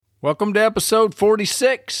Welcome to episode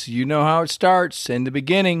 46. You know how it starts. In the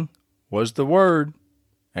beginning was the Word,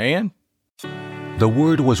 and the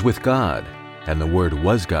Word was with God, and the Word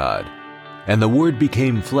was God, and the Word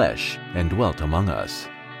became flesh and dwelt among us.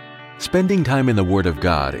 Spending time in the Word of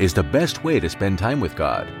God is the best way to spend time with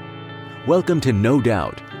God. Welcome to No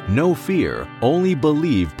Doubt, No Fear, Only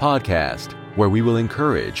Believe podcast, where we will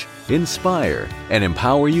encourage, inspire, and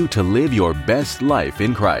empower you to live your best life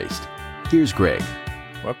in Christ. Here's Greg.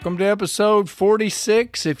 welcome to episode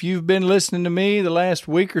 46. If you've been listening to me the last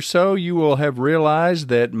week or so, you will have realized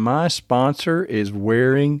that my sponsor is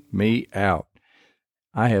wearing me out.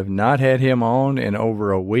 I have not had him on in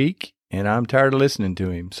over a week, and I'm tired of listening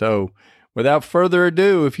to him. So without further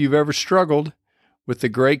ado, if you've ever struggled with the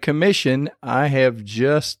Great Commission, I have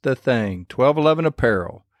just the thing, 1211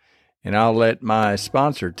 Apparel, and I'll let my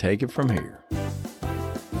sponsor take it from here.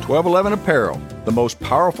 1211 Apparel, the most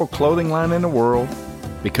powerful clothing line in the world,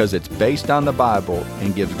 because it's based on the Bible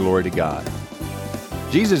and gives glory to God.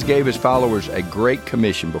 Jesus gave his followers a great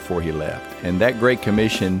commission before he left, and that great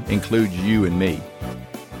commission includes you and me.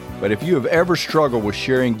 But if you have ever struggled with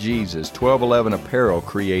sharing Jesus, 1211 Apparel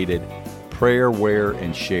created Prayer, Wear,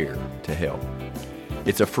 and Share to help.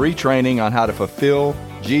 It's a free training on how to fulfill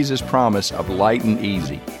Jesus' promise of light and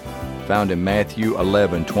easy, found in Matthew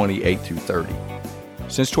 11, 28 through 30.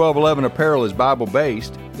 Since 1211 Apparel is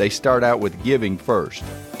Bible-based, they start out with giving first.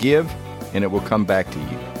 Give, and it will come back to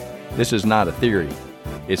you. This is not a theory.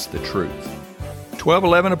 It's the truth.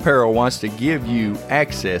 1211 Apparel wants to give you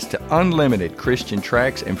access to unlimited Christian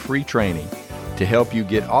tracks and free training to help you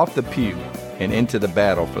get off the pew and into the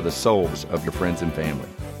battle for the souls of your friends and family.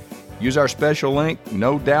 Use our special link,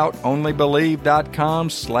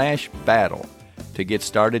 NoDoubtOnlyBelieve.com/battle to get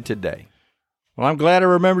started today. Well, I'm glad I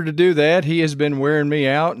remembered to do that. He has been wearing me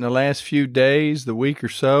out in the last few days, the week or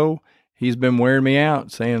so. He's been wearing me out,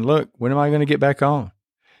 saying, look, when am I going to get back on?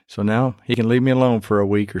 So now he can leave me alone for a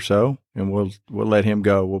week or so, and we'll let him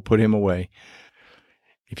go. We'll put him away.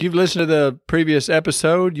 If you've listened to the previous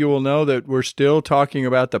episode, you will know that we're still talking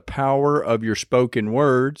about the power of your spoken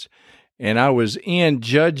words. And I was in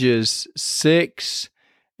Judges 6,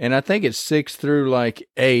 and I think it's 6 through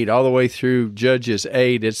 8, all the way through Judges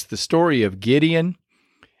 8. It's the story of Gideon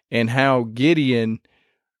and how Gideon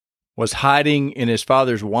was hiding in his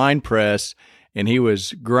father's wine press, and he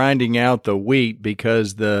was grinding out the wheat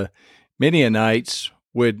because the Midianites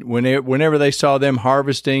would, whenever they saw them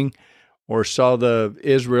harvesting or saw the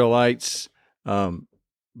Israelites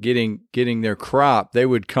getting their crop, they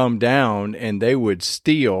would come down and they would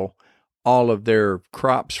steal all of their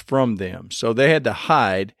crops from them. So they had to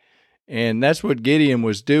hide, and that's what Gideon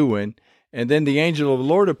was doing. And then the angel of the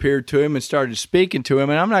Lord appeared to him and started speaking to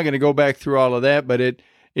him. And I'm not going to go back through all of that, but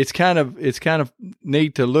it's kind of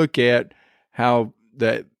neat to look at how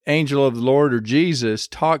the angel of the Lord, or Jesus,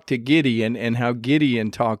 talked to Gideon and how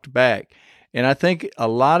Gideon talked back. And I think a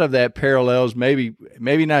lot of that parallels, maybe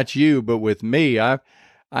not you, but with me. I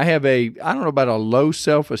have I don't know about a low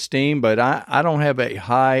self-esteem, but I don't have a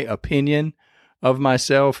high opinion of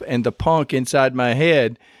myself, and the punk inside my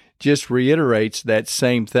head just reiterates that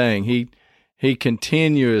same thing. He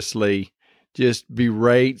continuously just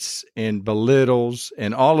berates and belittles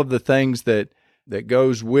and all of the things that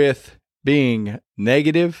goes with being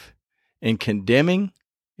negative and condemning.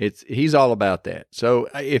 He's all about that. So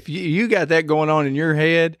if you got that going on in your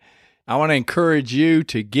head, I want to encourage you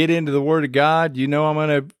to get into the Word of God. I'm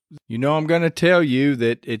going to tell you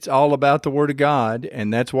that it's all about the Word of God,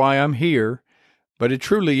 and that's why I'm here. But it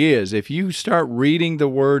truly is. If you start reading the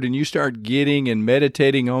Word and you start getting and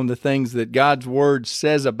meditating on the things that God's Word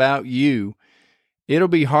says about you, it'll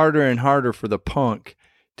be harder and harder for the punk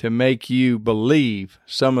to make you believe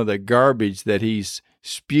some of the garbage that he's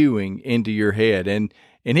spewing into your head. And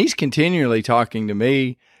he's continually talking to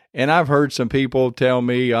me. And I've heard some people tell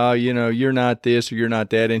me, you're not this or you're not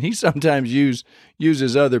that. And he sometimes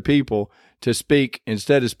uses other people to speak.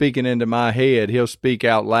 Instead of speaking into my head, he'll speak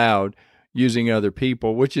out loud using other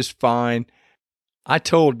people, which is fine. I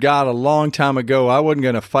told God a long time ago I wasn't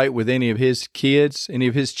going to fight with any of his kids, any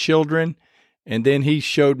of his children. And then he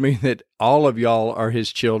showed me that all of y'all are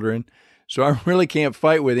his children. So I really can't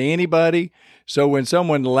fight with anybody. So when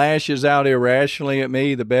someone lashes out irrationally at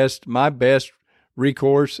me, my best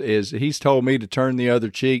recourse is he's told me to turn the other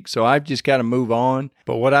cheek, so I've just got to move on.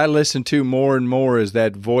 But what I listen to more and more is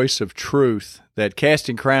that voice of truth that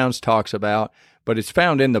Casting Crowns talks about, but it's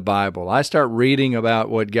found in the Bible. I start reading about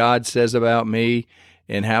what God says about me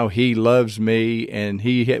and how he loves me and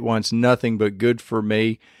he wants nothing but good for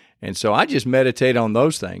me. And so I just meditate on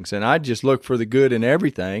those things, and I just look for the good in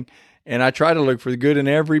everything. And I try to look for the good in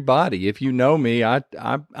everybody. If you know me, I'm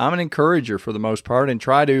an encourager for the most part and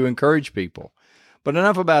try to encourage people. But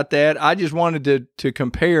enough about that. I just wanted to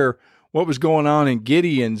compare what was going on in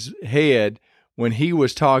Gideon's head when he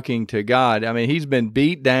was talking to God. I mean, he's been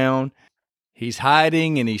beat down. He's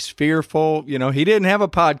hiding and he's fearful. You know, he didn't have a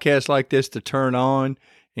podcast like this to turn on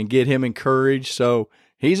and get him encouraged. So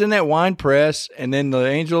he's in that wine press, and then the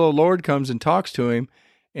angel of the Lord comes and talks to him,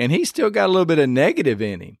 and he's still got a little bit of negative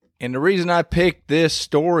in him. And the reason I picked this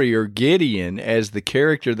story, or Gideon, as the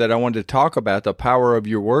character that I wanted to talk about, the power of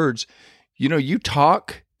your words, you know, you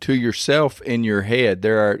talk to yourself in your head.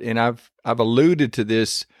 And I've alluded to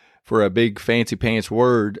this for a big fancy pants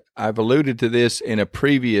word. I've alluded to this in a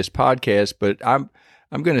previous podcast, but I'm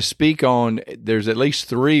going to speak on, there's at least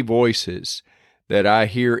 3 voices that I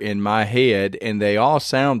hear in my head, and they all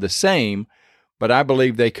sound the same, but I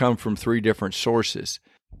believe they come from 3 different sources.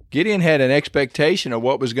 Gideon had an expectation of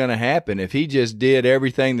what was going to happen. If he just did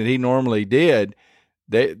everything that he normally did,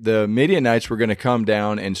 the Midianites were going to come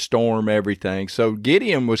down and storm everything. So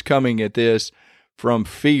Gideon was coming at this from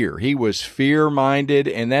fear. He was fear-minded,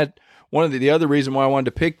 and that one of the other reason why I wanted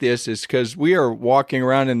to pick this is because we are walking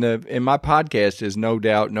around in my podcast is No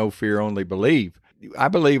Doubt, No Fear, Only Believe. I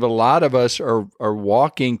believe a lot of us are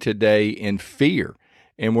walking today in fear,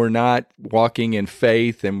 and we're not walking in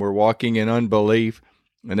faith, and we're walking in unbelief.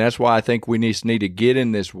 And that's why I think we need to get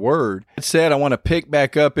in this word. That said, I want to pick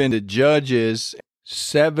back up into Judges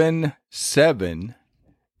 7:7.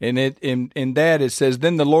 And in that it says,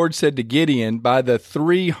 Then the Lord said to Gideon, By the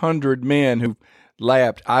 300 men who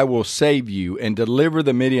lapped, I will save you and deliver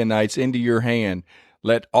the Midianites into your hand.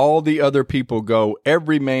 Let all the other people go,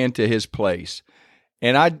 every man to his place.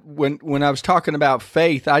 And when I was talking about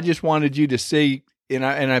faith, I just wanted you to see, and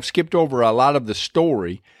I've skipped over a lot of the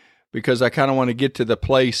story because I kind of want to get to the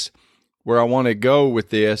place where I want to go with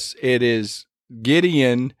this. It is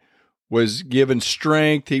Gideon was given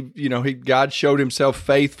strength. God showed himself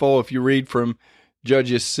faithful. If you read from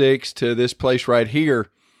Judges 6 to this place right here,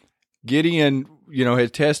 Gideon,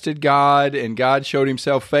 had tested God, and God showed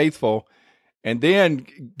himself faithful. And then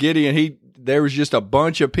Gideon, there was just a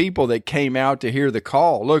bunch of people that came out to hear the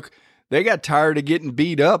call. Look, they got tired of getting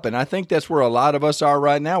beat up, and I think that's where a lot of us are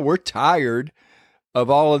right now. We're tired of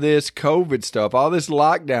all of this COVID stuff, all this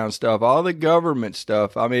lockdown stuff, all the government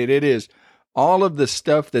stuff. I mean, it is all of the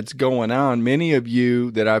stuff that's going on. Many of you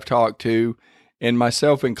that I've talked to, and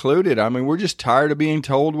myself included, I mean, we're just tired of being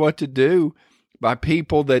told what to do by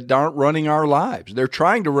people that aren't running our lives. They're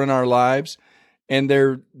trying to run our lives, and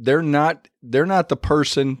they're not the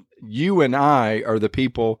person. You and I are the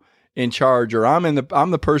people in charge, or I'm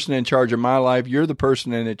the person in charge of my life. You're the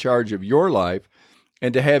person in charge of your life.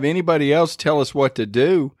 And to have anybody else tell us what to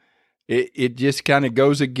do, it just kind of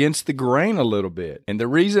goes against the grain a little bit. And the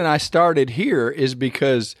reason I started here is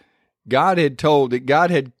because God had told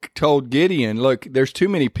Gideon, look, there's too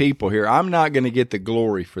many people here. I'm not going to get the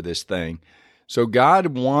glory for this thing. So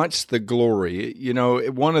God wants the glory.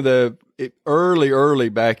 One of the early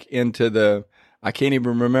back into I can't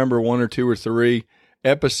even remember 1 or 2 or 3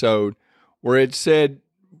 episode where it said,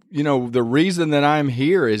 the reason that I'm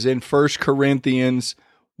here is in 1 Corinthians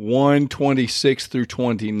 1:26 through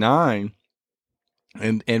 29.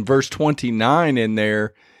 And verse 29 in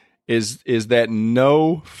there is that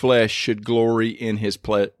no flesh should glory in his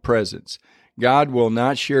presence. God will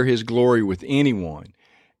not share his glory with anyone.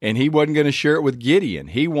 And he wasn't going to share it with Gideon.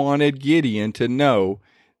 He wanted Gideon to know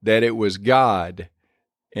that it was God,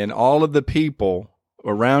 and all of the people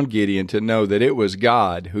around Gideon to know that it was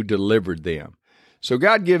God who delivered them. So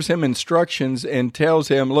God gives him instructions and tells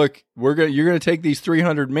him, look, you're going to take these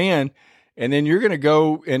 300 men, and then you're going to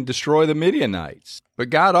go and destroy the Midianites. But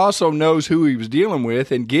God also knows who he was dealing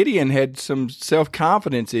with, and Gideon had some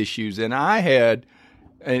self-confidence issues, and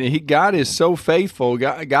God is so faithful.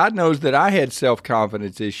 God knows that I had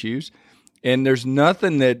self-confidence issues, and there's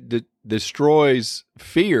nothing that destroys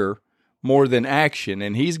fear more than action.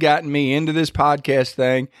 And he's gotten me into this podcast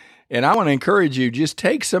thing. And I want to encourage you, just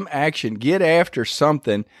take some action, get after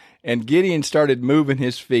something. And Gideon started moving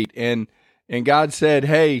his feet. And God said,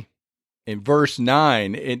 hey, in verse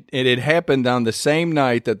 9, it happened on the same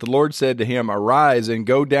night that the Lord said to him, arise and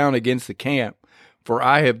go down against the camp, for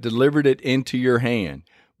I have delivered it into your hand.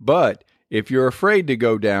 But if you're afraid to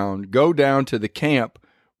go down to the camp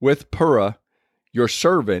with Purah, your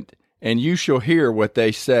servant, and you shall hear what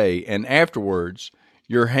they say, and afterwards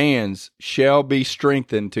your hands shall be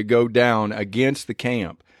strengthened to go down against the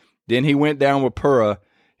camp. Then he went down with Purah,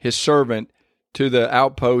 his servant, to the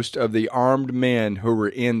outpost of the armed men who were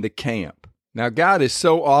in the camp. Now, God is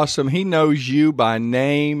so awesome. He knows you by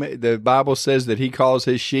name. The Bible says that he calls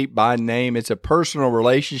his sheep by name. It's a personal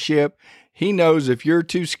relationship. He knows if you're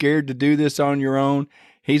too scared to do this on your own,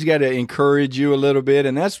 he's got to encourage you a little bit.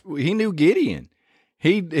 And he knew Gideon.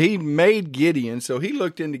 He made Gideon, so he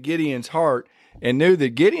looked into Gideon's heart and knew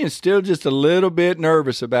that Gideon's still just a little bit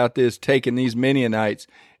nervous about this, taking these Midianites.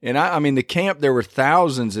 And I mean, the camp, there were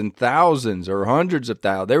thousands and thousands or hundreds of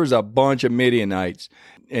thousands. There was a bunch of Midianites,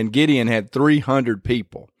 and Gideon had 300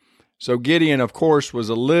 people. So Gideon, of course, was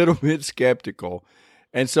a little bit skeptical.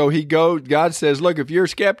 And so God says, look, if you're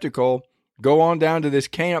skeptical, go on down to this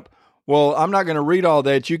camp. Well, I'm not going to read all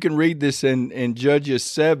that. You can read this in Judges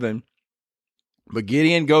 7. But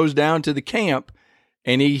Gideon goes down to the camp,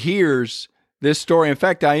 and he hears this story. In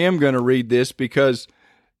fact, I am going to read this because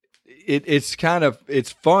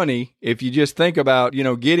it's funny if you just think about,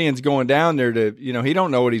 Gideon's going down there to, he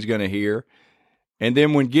don't know what he's going to hear. And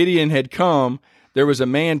then when Gideon had come, there was a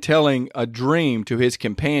man telling a dream to his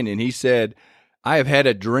companion. He said, I have had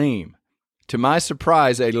a dream. To my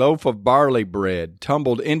surprise, a loaf of barley bread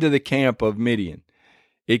tumbled into the camp of Midian.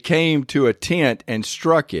 It came to a tent and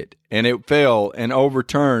struck it, and it fell and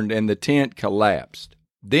overturned, and the tent collapsed.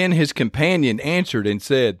 Then his companion answered and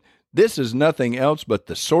said, This is nothing else but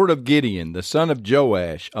the sword of Gideon, the son of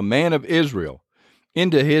Joash, a man of Israel.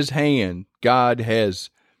 Into his hand God has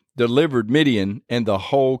delivered Midian and the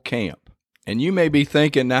whole camp. And you may be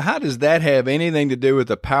thinking, now how does that have anything to do with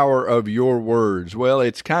the power of your words? Well,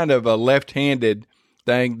 it's kind of a left-handed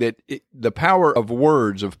thing that the power of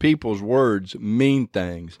words, of people's words, mean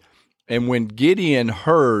things. And when Gideon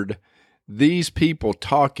heard these people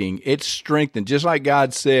talking, it strengthened, just like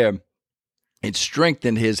God said, it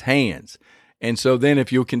strengthened his hands. And so then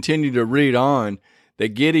if you'll continue to read on,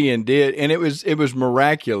 that Gideon did, and it was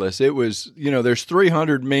miraculous. It was, there's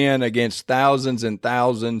 300 men against thousands and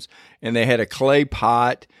thousands, and they had a clay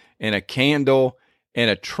pot and a candle and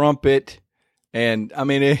a trumpet, and I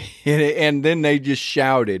mean, and then they just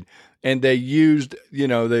shouted, and they used,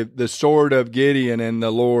 the sword of Gideon and the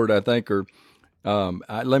Lord, I think, or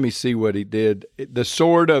let me see what he did. The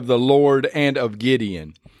sword of the Lord and of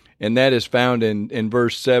Gideon, and that is found in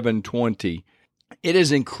verse 720. It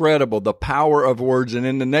is incredible, the power of words. And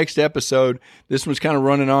in the next episode, this one's kind of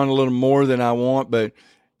running on a little more than I want, but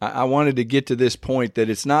I wanted to get to this point that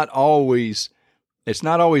it's not always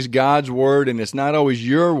God's word and it's not always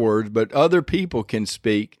your words, but other people can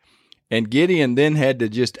speak. And Gideon then had to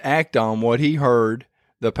just act on what he heard,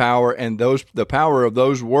 the power, and the power of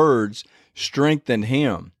those words strengthened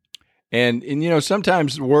him. And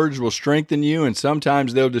sometimes words will strengthen you and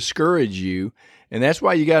sometimes they'll discourage you. And that's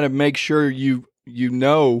why you got to make sure you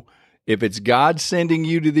know if it's God sending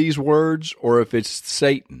you to these words or if it's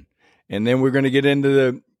Satan. And then we're going to get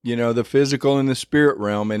into the physical and the spirit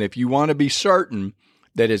realm. And if you want to be certain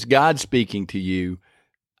that it's God speaking to you,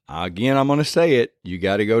 again, I'm going to say it, you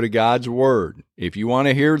got to go to God's word. If you want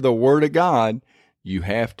to hear the word of God, you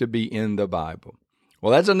have to be in the Bible.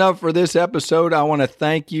 Well, that's enough for this episode. I want to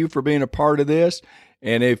thank you for being a part of this.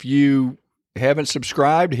 And if you haven't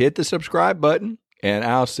subscribed, hit the subscribe button, and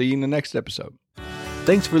I'll see you in the next episode.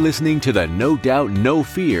 Thanks for listening to the No Doubt, No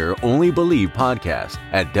Fear, Only Believe podcast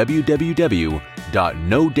at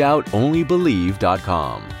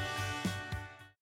www.nodoubtonlybelieve.com.